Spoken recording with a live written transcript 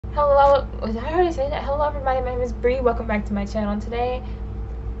Hello, did I already say that? Hello everybody, my name is Bree. Welcome back to my channel. Today,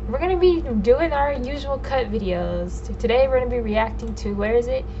 we're going to be doing our usual cut videos. Today, we're going to be reacting to, where is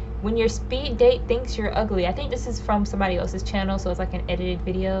it? When your speed date thinks you're ugly. I think this is from somebody else's channel, so it's like an edited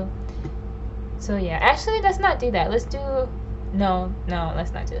video. So yeah, actually, let's not do that. Let's do, no,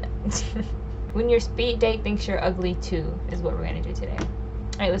 let's not do that. When your speed date thinks you're ugly too, is what we're going to do today.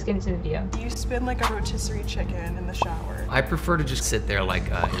 Alright, let's get into the video. You spin like a rotisserie chicken in the shower. I prefer to just sit there like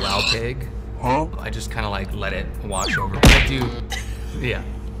a wild pig. Huh? I just kind of like let it wash over. I do, yeah.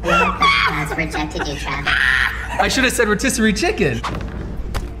 Has rejected you, Travis. I should have said rotisserie chicken.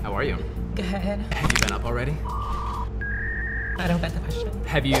 How are you? Good. Have you been up already? I don't get the question.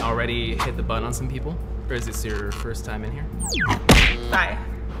 Have you already hit the button on some people? Or is this your first time in here? Hi.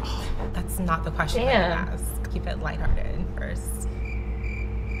 That's not the question I asked. Keep it lighthearted first.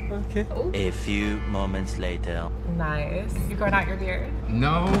 Okay. A few moments later. Nice. You growing out your beard?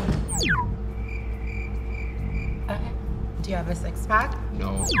 No. Okay. Do you have a six pack?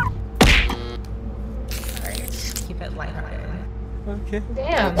 No. Sorry. Keep it lighthearted. Okay.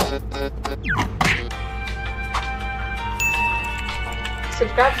 Damn.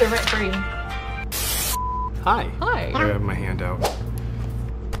 Subscribe to Rent Free. Hi. Hi. I have my hand out.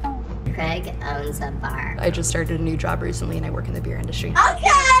 Craig owns a bar. I just started a new job recently and I work in the beer industry. Okay!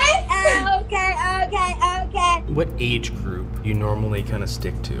 Okay. What age group you normally kind of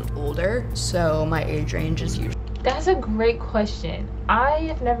stick to? Older, so my age range is usually That's a great question. I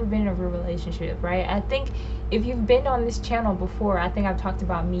have never been in a real relationship, right? I think if you've been on this channel before, I think I've talked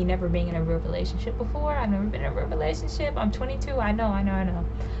about me never being in a real relationship before. I've never been in a real relationship. I'm 22. I know.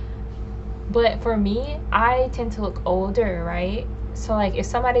 But for me, I tend to look older, right? So like if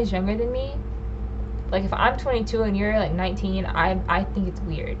somebody's younger than me, like if I'm 22 and you're like 19, I think it's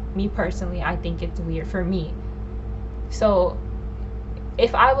weird. Me personally, I think it's weird for me. So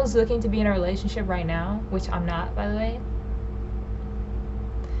if I was looking to be in a relationship right now, which I'm not, by the way,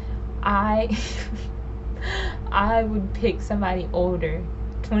 I would pick somebody older,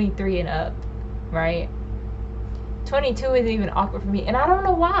 23 and up, right? 22 isn't even awkward for me, and I don't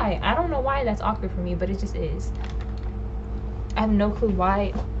know why. I don't know why that's awkward for me, but it just is. I have no clue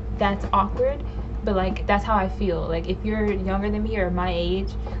why that's awkward, but like that's how I feel. Like if you're younger than me or my age,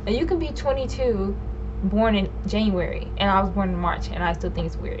 like you can be 22, born in January, and I was born in March, and I still think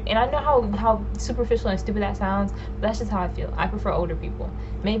it's weird. And I know how superficial and stupid that sounds, but that's just how I feel. I prefer older people.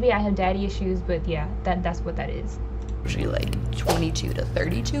 Maybe I have daddy issues, but yeah, that's what that is. usually like 22 to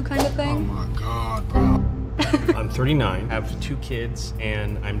 32 kind of Oh thing. my God, bro. I'm 39, have 2 kids,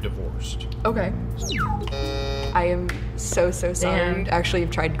 and I'm divorced. Okay. I am so sorry. Damn. Actually,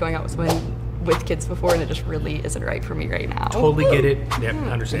 I've tried going out with someone with kids before and it just really isn't right for me right now. Totally get it. Yep,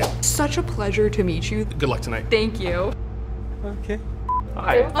 understand. Such a pleasure to meet you. Good luck tonight. Thank you. Okay.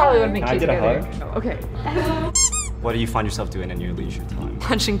 They probably would have been Can I cute get a together. hug? Okay. What do you find yourself doing in your leisure time?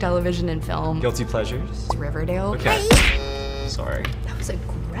 Watching television and film. Guilty pleasures? Riverdale. Okay. Sorry. That was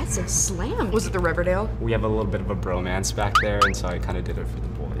aggressive slam. Was it the Riverdale? We have a little bit of a bromance back there, and so I kind of did it for the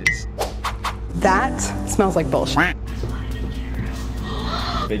boys. That smells like bullshit.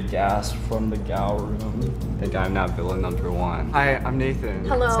 Big gas from the gal room. Think I'm not villain number 1. Hi, I'm Nathan.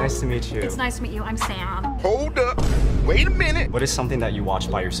 Hello. It's nice to meet you. It's nice to meet you. I'm Sam. Hold up. Wait a minute. What is something that you watch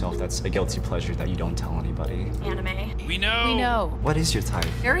by yourself that's a guilty pleasure that you don't tell anybody? Anime. We know. We know. What is your type?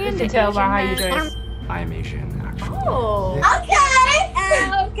 Very You into can tell by how Asian you men. dress. I am Asian, actually. Oh. Okay.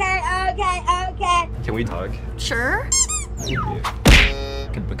 Can we hug? Sure. Thank you. I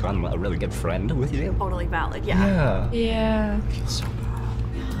could become a really good friend with you. Totally valid. Yeah. Yeah. I feel so bad.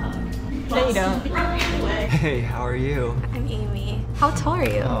 No, you don't. Hey, how are you? I'm Amy. How tall are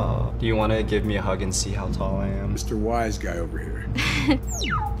you? Do you want to give me a hug and see how tall I am? Mr. Wise Guy over here.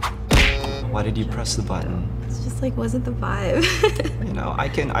 Why did you press the button? It's just like wasn't the vibe. You know, I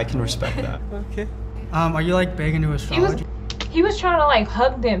can respect that. Okay. Are you like big into astrology? He was trying to like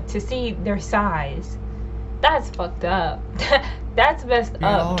hug them to see their size. That's fucked up. That's messed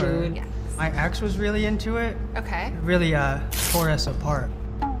up, dude. Yes. My ex was really into it. Okay. It really tore us apart.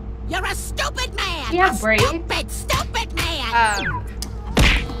 You're a stupid man! He has braids. Stupid man!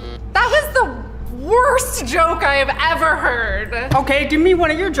 That was the worst joke I have ever heard. Okay, give me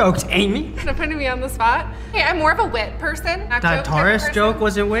one of your jokes, Amy. You're putting me on the spot. Hey, I'm more of a wit person. Not That joke type of Taurus person. joke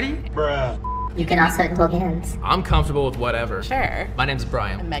wasn't witty? You can also hold hands. I'm comfortable with whatever. Sure. My name's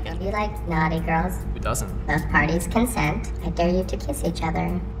Brian. Megan. You like naughty girls? Who doesn't? Both parties consent. I dare you to kiss each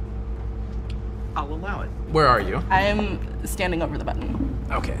other. I'll allow it. Where are you? I'm standing over the button.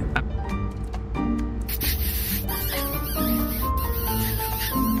 Okay.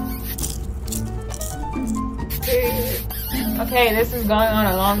 Okay, this is going on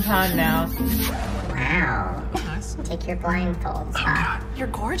a long time now. Wow. Take your blindfolds off. You're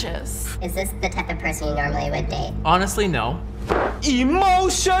gorgeous. Is this the type of person you normally would date? Honestly, no.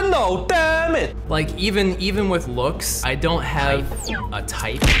 Emotional, damn it! Like, even with looks, I don't have a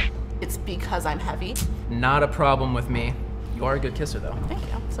type. It's because I'm heavy. Not a problem with me. You are a good kisser, though. Thank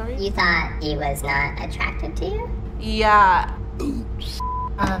you. Sorry. You thought he was not attractive to you? Yeah.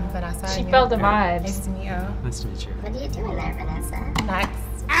 Vanessa. She felt the vibes. Nice to meet you. Nice to meet you. What are you doing there, Vanessa?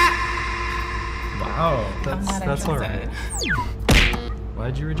 Next. Wow, I'm not that's all interested. right.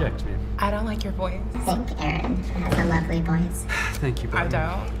 Why'd you reject me? I don't like your voice. I think Aaron has a lovely voice. Thank you, I buddy.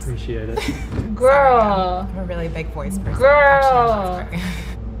 don't. Appreciate it. Girl. I'm a really big voice person. Girl.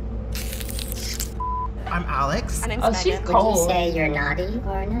 I'm Alex. My name's Oh, Megan. she's Would you cold. say you're naughty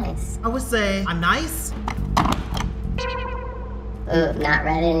or nice? I would say I'm nice. Ooh, not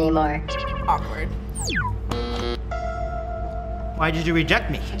ready anymore. Awkward. Why did you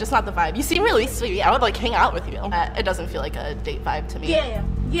reject me? Just not the vibe. You seem really sweet. I would like hang out with you. It doesn't feel like a date vibe to me.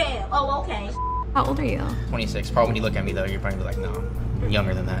 Yeah. Oh, okay. How old are you? 26. Probably when you look at me though, you're probably like, no, I'm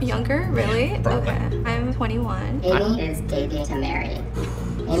younger than that. Younger? Really? Probably. Okay. I'm 21. Amy is dating to marry.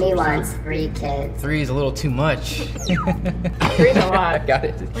 Amy wants 3 kids. 3 is a little too much. Three's a lot. Got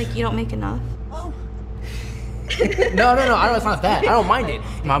it. Like, you don't make enough? No, I don't, it's not that. I don't mind it.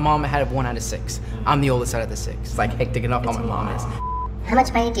 My mom had 1 out of 6. I'm the oldest out of the 6. It's like hectic enough how my mom is. How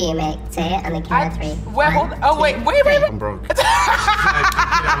much money do you make? Say it on the count of 3. Wait, hold. Oh, wait. I'm broke.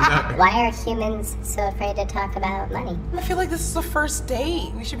 Why are humans so afraid to talk about money? I feel like this is the first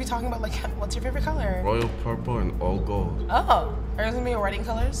date. We should be talking about like, what's your favorite color? Royal purple and all gold. Oh, are those gonna be your wedding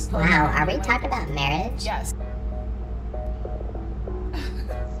colors? Wow, are we talking about marriage? Yes.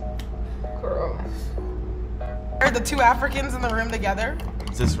 Girl. Are the 2 Africans in the room together?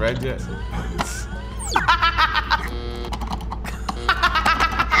 Is this red yet?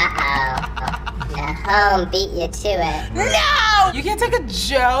 Uh-oh. Now home beat you to it. No! You can't take a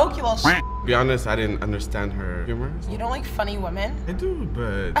joke, you little To be honest, I didn't understand her humor. You don't like funny women? I do,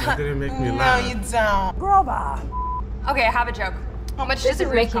 but that didn't make me No, laugh. you don't. Okay, I have a joke. How much This does is a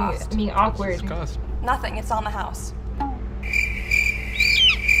roof making cost? me awkward. Nothing. It's on the house.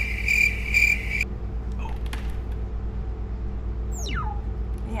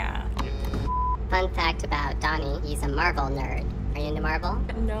 Yeah. Fun fact about Donnie, he's a Marvel nerd. Are you into Marvel?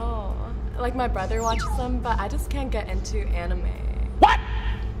 No. Like, my brother watches them, but I just can't get into anime.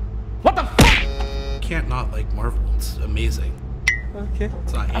 Can't not like Marvel. It's amazing. Okay.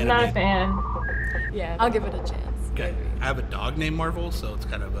 It's not I'm anime. not a fan. Yeah, I'll give it a chance. Okay. I have a dog named Marvel, so it's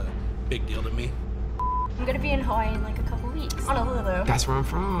kind of a big deal to me. I'm gonna be in Hawaii in like a couple weeks. On a Hulu. That's where I'm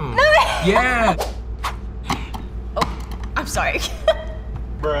from. Yeah. I'm sorry.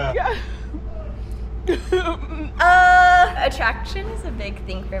 Bruh. Attraction is a big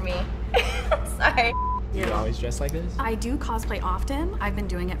thing for me. Sorry. You always dress like this? I do cosplay often. I've been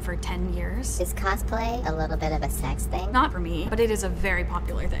doing it for 10 years. Is cosplay a little bit of a sex thing? Not for me, but it is a very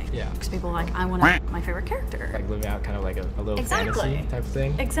popular thing. Yeah. Because people are like, I want to my favorite character. Like living out kind of like a little Exactly. fantasy type of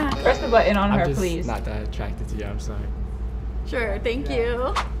thing? Exactly. Press the button on I'm her, just please. not that attracted to you, I'm sorry. Sure, thank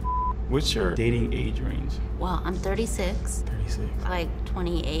you. What's your dating age range? Well, I'm 36. 36. Like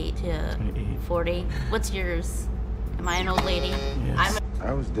 28 to 28. 40. What's yours? Am I an old lady? Yes.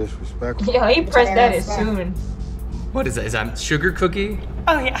 That was disrespectful. Yo, he pressed that as soon. What is that? Is that sugar cookie?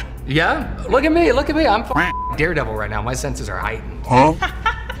 Oh, yeah. Yeah? Look at me. I'm Daredevil right now. My senses are heightened. Huh?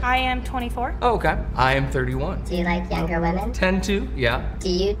 I am 24. Oh, okay. I am 31. Do you like younger women? Tend to, yeah. Do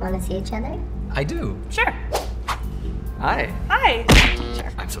you want to see each other? I do. Sure. Hi. Hi.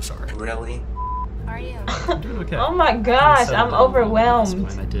 I'm so sorry. Really? How are you? I'm doing okay. Oh my gosh, I'm That's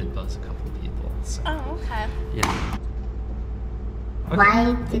overwhelmed. fine. I did buzz a couple of people. So. Oh, okay. Yeah. Okay.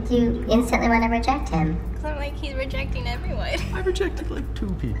 Why did you instantly want to reject him? Because I'm like, he's rejecting everyone. I rejected like 2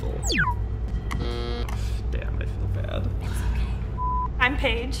 people. Damn, I feel bad. I'm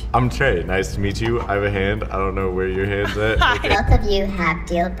Paige. I'm Trey. Nice to meet you. I have a hand. I don't know where your hand's at. Okay. Both of you have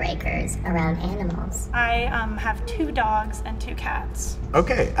deal breakers around animals. I have 2 dogs and 2 cats.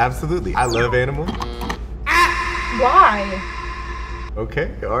 Okay, absolutely. I love animals. Why?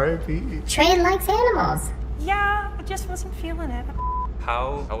 Okay, R.I.P. Trey likes animals. Yeah, I just wasn't feeling it.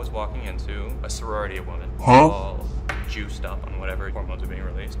 How I was walking into a sorority of women, Huh? all juiced up on whatever hormones are being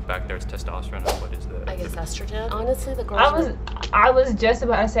released. Back there's testosterone. What is the? I guess estrogen. Honestly, the girls. I was just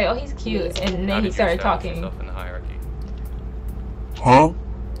about to say, oh, he's cute, and How then did he you started establish talking. yourself in the hierarchy? Huh?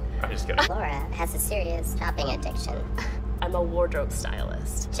 I just gotta. Laura has a serious shopping addiction. I'm a wardrobe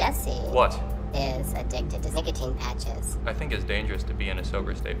stylist. Jesse What? is addicted to nicotine patches. I think it's dangerous to be in a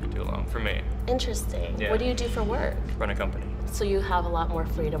sober state for too long. For me, Interesting. Yeah. What do you do for work? run a company. So you have a lot more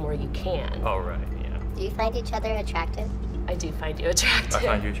freedom where you can. Oh, right, yeah. Do you find each other attractive? I do find you attractive. I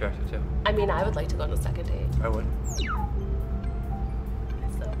find you attractive too. I mean, I would like to go on a second date. I would.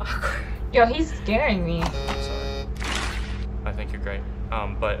 So awkward. Yo, he's scaring me. I'm sorry. I think you're great.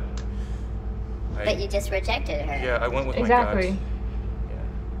 But But you just rejected her. Yeah, I went with exactly. my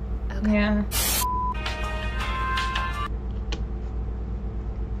gut. Yeah.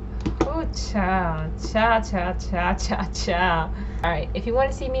 Oh, ciao, ciao, ciao, ciao, ciao, ciao. Alright, if you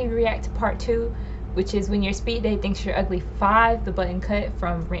want to see me react to part 2, which is when your speed date thinks you're ugly 5, the button cut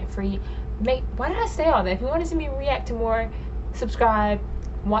from Rent Free. Why did I say all that? If you want to see me react to more, subscribe,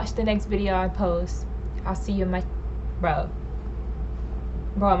 watch the next video I post. I'll see you in my... Bro,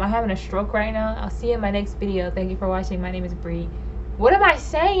 am I having a stroke right now? I'll see you in my next video. Thank you for watching. My name is Bree. What am I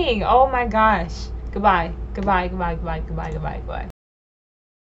saying? Oh my gosh. Goodbye. Goodbye, goodbye, goodbye, goodbye, goodbye, goodbye.